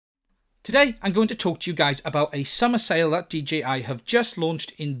Today, I'm going to talk to you guys about a summer sale that DJI have just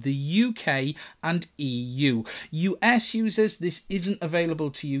launched in the UK and EU. US users, this isn't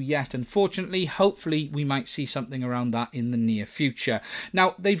available to you yet, unfortunately. Hopefully, we might see something around that in the near future.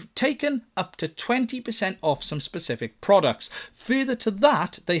 Now, they've taken up to 20% off some specific products. Further to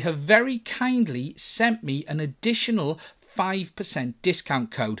that, they have very kindly sent me an additional 5% discount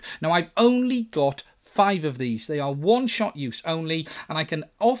code. Now, I've only got 5 of these. They are one-shot use only, and I can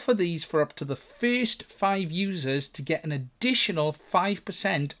offer these for up to the first 5 users to get an additional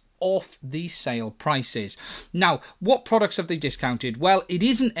 5% off these sale prices. Now, what products have they discounted? Well, it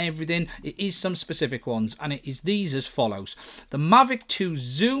isn't everything, it is some specific ones, and it is these as follows. The Mavic 2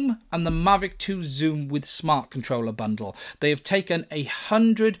 Zoom and the Mavic 2 Zoom with Smart Controller bundle. They have taken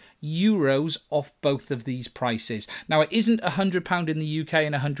 €100 off both of these prices. Now, it isn't £100 in the UK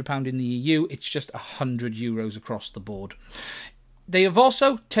and £100 in the EU, it's just €100 across the board. They have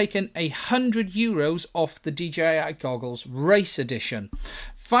also taken €100 off the DJI goggles Race Edition.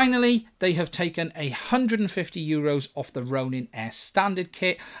 Finally, they have taken €150 off the Ronin S Standard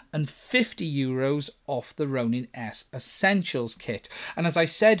Kit and €50 off the Ronin S Essentials Kit. And as I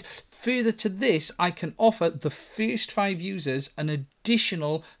said, further to this, I can offer the first 5 users an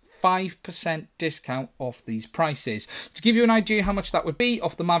additional 5% discount off these prices. To give you an idea how much that would be,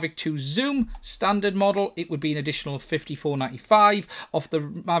 off the Mavic 2 Zoom standard model, it would be an additional $54.95. Off the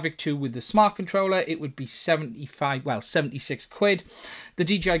Mavic 2 with the Smart Controller, it would be 76 quid. The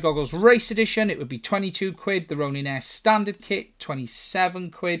DJI Goggles Race Edition, it would be 22 quid. The Ronin S Standard Kit,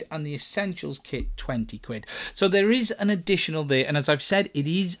 27 quid. And the Essentials Kit, 20 quid. So there is an additional there. And as I've said, it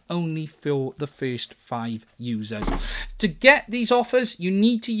is only for the first 5 users. To get these offers, you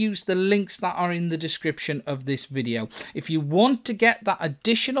need to use the links that are in the description of this video. If you want to get that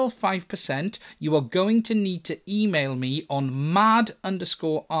additional 5%, you are going to need to email me on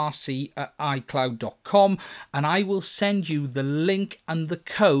mad_rc@icloud.com, and I will send you the link and the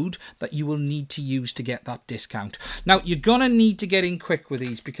code that you will need to use to get that discount. Now, you're gonna need to get in quick with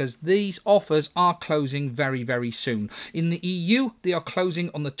these because these offers are closing very, very soon. In the EU, they are closing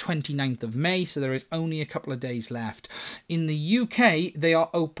on the 29th of May, so there is only a couple of days left. In the UK, they are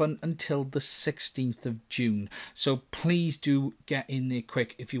open until the 16th of June. So please do get in there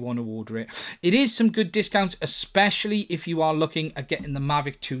quick if you want to order it. It is some good discounts, especially if you are looking at getting the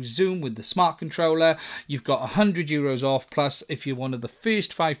Mavic 2 Zoom with the Smart Controller. You've got €100 off, plus if you're one of the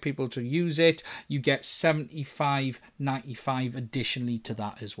first 5 people to use it, you get $75.95 additionally to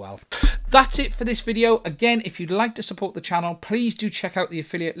that as well. That's it for this video. Again, if you'd like to support the channel, please do check out the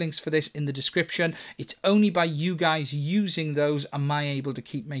affiliate links for this in the description. It's only by you guys using those am I able to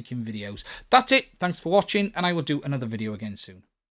keep making videos. That's it. Thanks for watching, and I will do another video again soon.